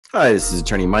Hi, this is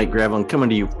Attorney Mike Gravelin coming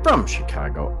to you from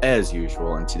Chicago as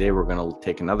usual. And today we're going to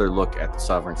take another look at the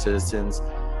sovereign citizens.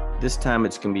 This time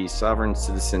it's going to be sovereign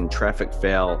citizen traffic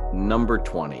fail number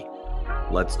 20.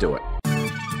 Let's do it.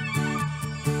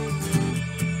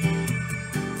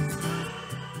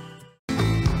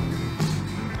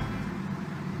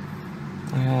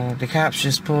 The cops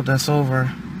just pulled us over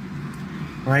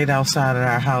right outside of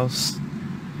our house.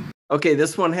 Okay,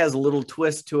 this one has a little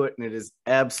twist to it, and it is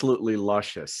absolutely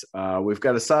luscious. We've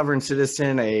got a sovereign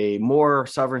citizen, a more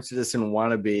sovereign citizen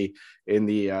wannabe in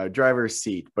the driver's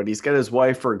seat, but he's got his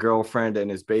wife or girlfriend and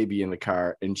his baby in the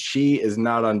car, and she is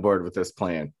not on board with this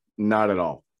plan. Not at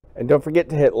all. And don't forget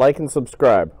to hit like and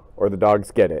subscribe, or the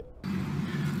dogs get it.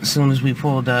 As soon as we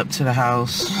pulled up to the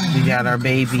house, we got our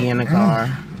baby in the car.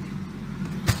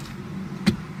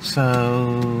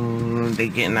 So they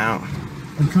getting out.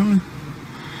 I'm coming.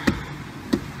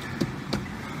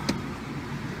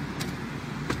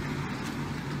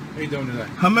 How you doing today?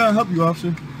 How may I help you,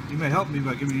 officer? You may help me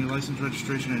by giving me your license,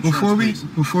 registration, and insurance.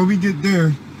 Before we get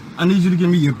there, I need you to give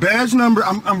me your badge number.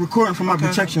 I'm recording for my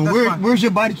protection. Where's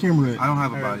your body camera at? I don't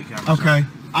have a body camera. Okay. Sir.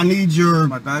 I need your...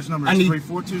 My badge number is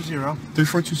 3420.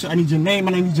 3420. I need your name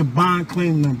and I need your bond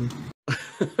claim number.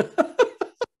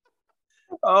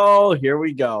 Oh, here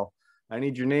we go. I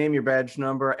need your name, your badge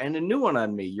number, and a new one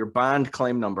on me, your bond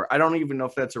claim number. I don't even know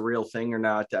if that's a real thing or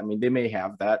not. I mean, they may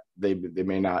have that. They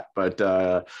may not, but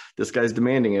this guy's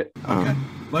demanding it. Okay.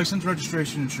 License,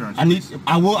 registration, insurance.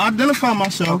 I will identify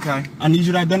myself. Okay. I need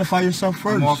you to identify yourself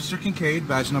first. I'm Officer Kincaid,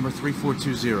 badge number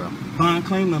 3420. Bond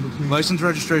claim number, please. License,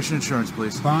 registration, insurance,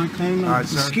 please. Bond claim number. All right,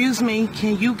 sir. Excuse me,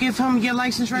 can you give him your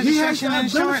license, registration, and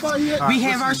insurance? We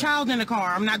have our listen. child in the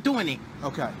car. I'm not doing it.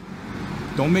 Okay.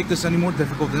 Don't make this any more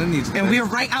difficult than it needs to be. And we're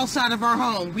right outside of our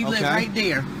home. We live right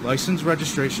there. License,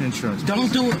 registration, insurance.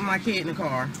 Don't do it with my kid in the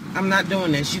car. I'm not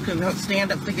doing this. You can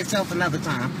stand up for yourself another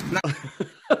time.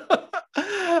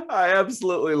 I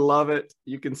absolutely love it.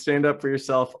 You can stand up for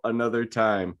yourself another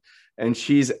time. And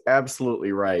she's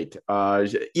absolutely right.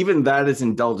 Even that is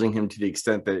indulging him to the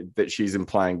extent that she's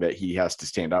implying that he has to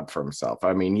stand up for himself.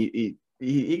 I mean,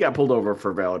 he got pulled over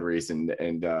for a valid reason,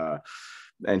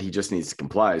 and he just needs to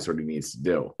comply is what he needs to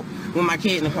do. With my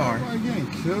kid in the car.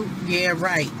 Yeah,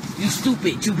 right. You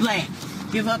stupid. You black.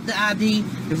 Give up the ID,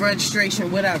 the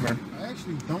registration, whatever. I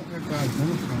actually don't have to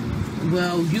identify myself.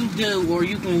 Well, you do, or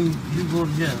you go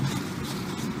to jail.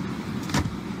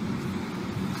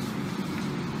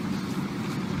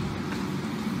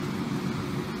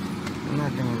 I'm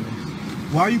not doing this.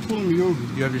 Why are you pulling me over?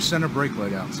 You have your center brake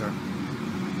light out, sir.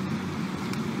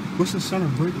 What's the center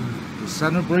brake light? The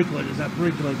center brake light is that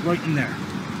brake light right in there.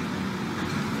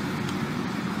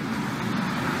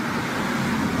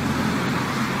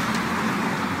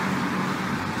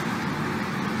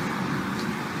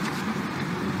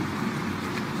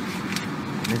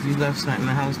 If you left something in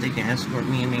the house, they can escort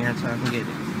me in there so I can get it.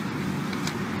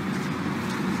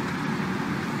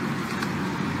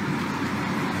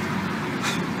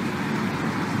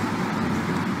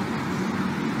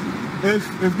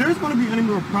 If there's going to be any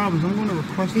more problems, I'm going to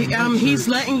request. He's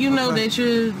letting you know that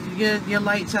your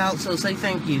light's out, so say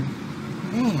thank you.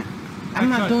 Man, I'm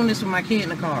not doing this with my kid in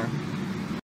the car.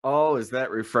 Oh, is that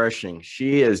refreshing?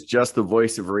 She is just the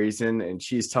voice of reason, and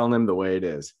she's telling him the way it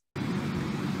is.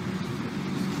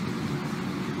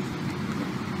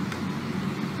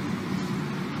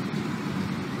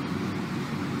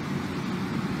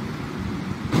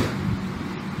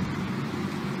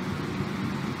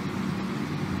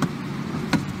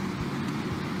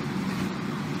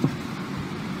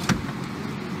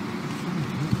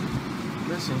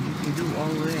 Listen, you can do all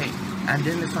of that.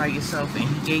 Identify yourself, and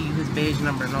he gave you his badge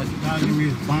number and all you. Now give me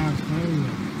his bond claim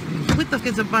number. What the fuck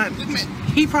is a bond?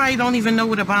 He probably don't even know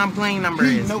what a bond claim number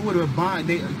is. He know what a bond.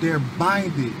 They're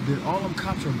bonded. All them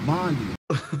cops are bonded.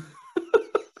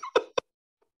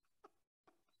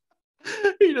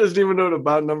 He doesn't even know what a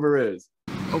bond number is.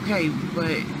 Okay,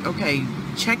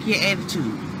 check your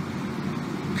attitude.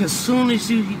 Cause soon as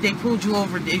they pulled you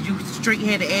over, you straight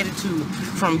had an attitude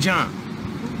from jump.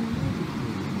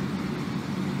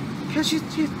 Cause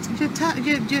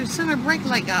your center brake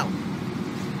light out.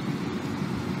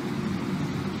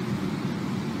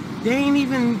 They ain't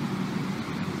even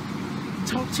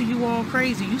talk to you all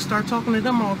crazy. You start talking to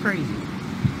them all crazy.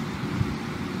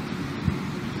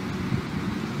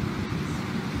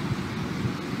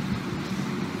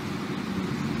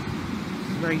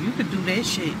 Like, you could do that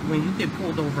shit when you get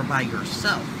pulled over by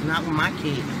yourself, not with my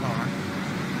kid in the car.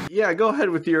 Yeah, go ahead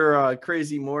with your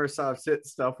crazy more soft sit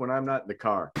stuff when I'm not in the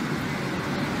car.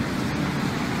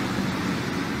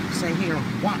 Stay here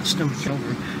and watch them show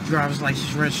driver's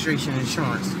license, registration,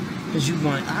 insurance. Because you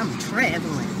want, I'm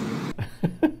traveling.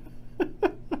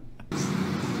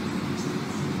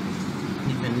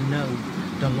 Even know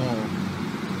the law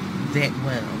that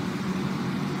well.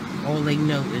 All they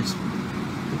know is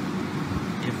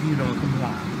if you don't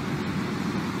comply.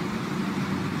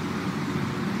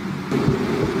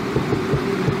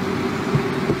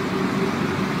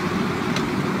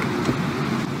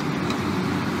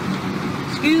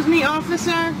 Excuse me,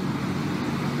 officer?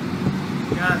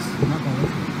 Yes. I'm not gonna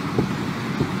work.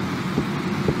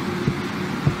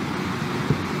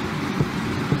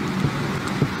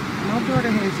 My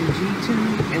daughter has a G2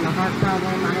 and a heart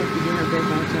problem. I have to get her back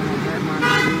onto her heart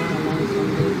monitor. You know how long it's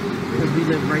gonna take? Because we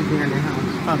live right there in the house.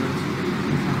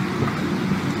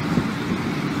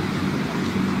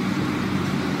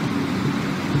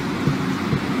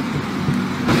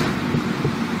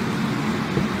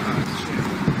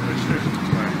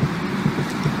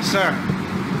 Sir,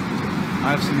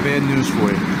 I have some bad news for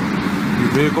you.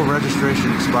 Your vehicle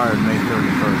registration expired May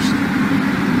 31st.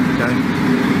 Okay?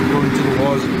 According to the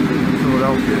laws of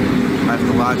Philadelphia, I have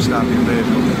to lodge stop your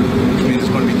vehicle. Which means it's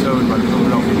going to be towed by the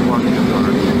Philadelphia Parking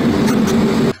Authority.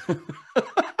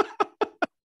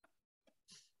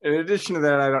 In addition to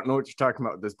that, I don't know what you're talking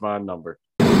about with this bond number.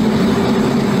 Yeah,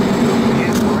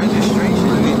 registration.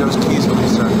 I need those keys,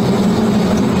 please, sir.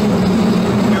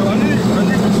 Yo, I need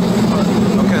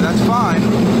Okay, that's fine,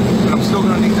 but I'm still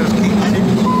going to need those keys.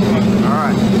 All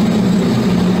right.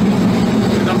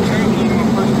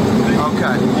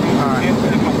 Okay. All right.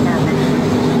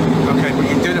 Okay, but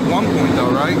you did at one point,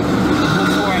 though, right?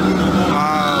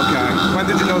 Okay. When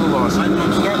did you know the laws?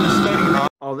 I'm starting to study.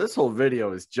 Oh, this whole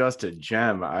video is just a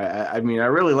gem. I mean, I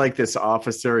really like this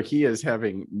officer. He is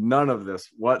having none of this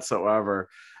whatsoever.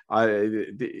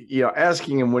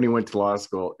 Asking him when he went to law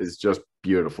school is just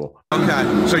beautiful.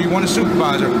 Okay, so you want a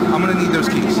supervisor? I'm gonna need those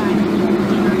keys.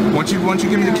 Once you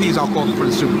give me the keys, I'll call for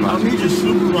the I supervisor. need your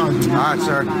supervisor. All right,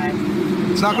 sir.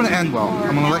 It's not gonna end well.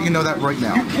 I'm gonna let you know that right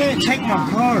now. You can't take my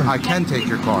car. I can take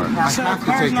your car. I Sir, have the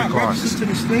to car's take your not car. registered to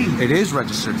the state. It is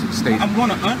registered to the state. I'm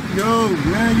gonna yo,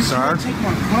 man, you Sir? can't take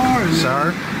my car, man.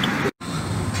 Sir?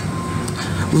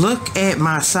 Look at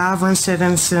my sovereign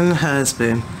citizen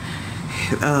husband.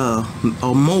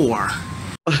 Or more.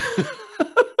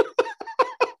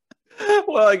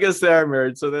 Well, I guess they are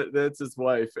married, so that's his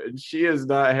wife, and she is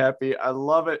not happy. I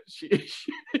love it.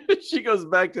 She goes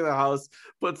back to the house,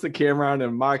 puts the camera on,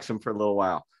 and mocks him for a little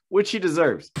while, which he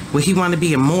deserves. Will he want to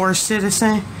be a more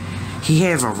citizen? He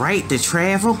have a right to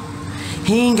travel.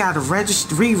 He ain't got to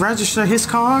re-register his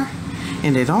car,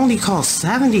 and it only costs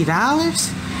 $70.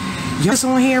 You're just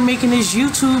on here making this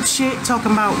YouTube shit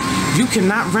talking about you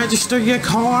cannot register your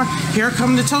car. Here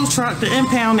come the tow truck to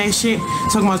impound that shit.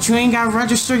 Talking about you ain't got to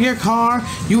register your car.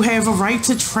 You have a right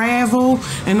to travel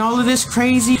and all of this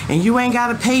crazy. And you ain't got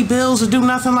to pay bills or do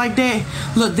nothing like that.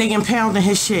 Look, they impounding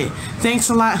his shit. Thanks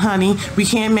a lot, honey. We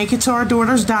can't make it to our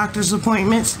daughter's doctor's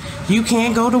appointments. You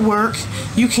can't go to work.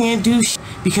 You can't do shit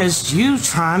because you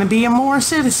trying to be a more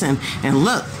citizen. And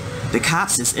look. The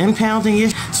cops is impounding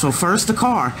you. So first the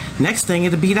car, next thing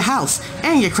it'll be the house,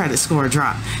 and your credit score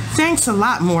drop. Thanks a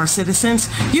lot, more citizens.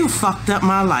 You fucked up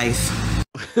my life.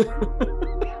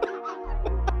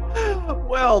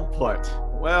 Well put.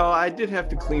 Well, I did have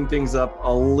to clean things up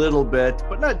a little bit,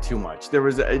 but not too much. I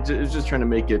was just trying to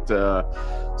make it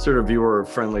sort of viewer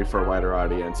friendly for a wider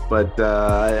audience. But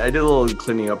I did a little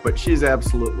cleaning up. But she's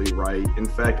absolutely right. In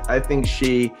fact, I think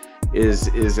she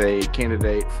is a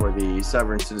candidate for the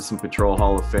Sovereign Citizen Patrol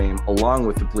Hall of Fame, along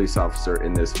with the police officer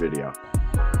in this video.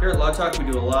 Here at Law Talk, we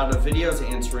do a lot of videos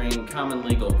answering common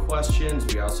legal questions.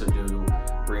 We also do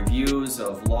reviews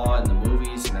of law in the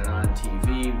movies and then on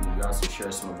TV. We also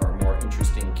share some of our more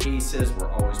interesting cases. We're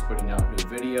always putting out new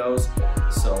videos.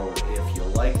 So if you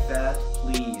like that,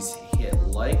 please hit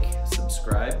like,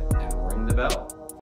 subscribe, and ring the bell.